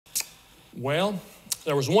Well,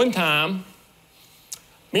 there was one time,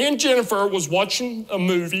 me and Jennifer was watching a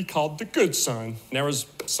movie called The Good Son. There was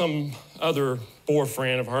some other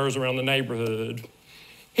boyfriend of hers around the neighborhood.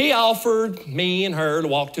 He offered me and her to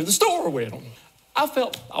walk to the store with him. I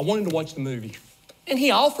felt I wanted to watch the movie. And he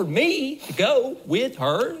offered me to go with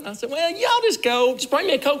her. And I said, well, y'all just go. Just bring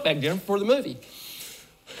me a Coke back, Jennifer, for the movie.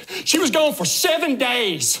 She was gone for 7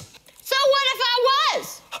 days. So what if I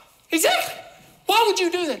was? Exactly. Why would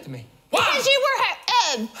you do that to me? Why? Because you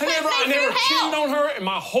were putting me I through never hell. cheated on her in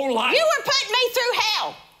my whole life. You were putting me through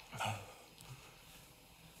hell.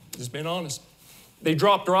 Just being honest. They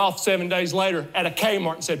dropped her off 7 days later at a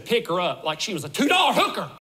Kmart and said, pick her up, like she was a $2 hooker.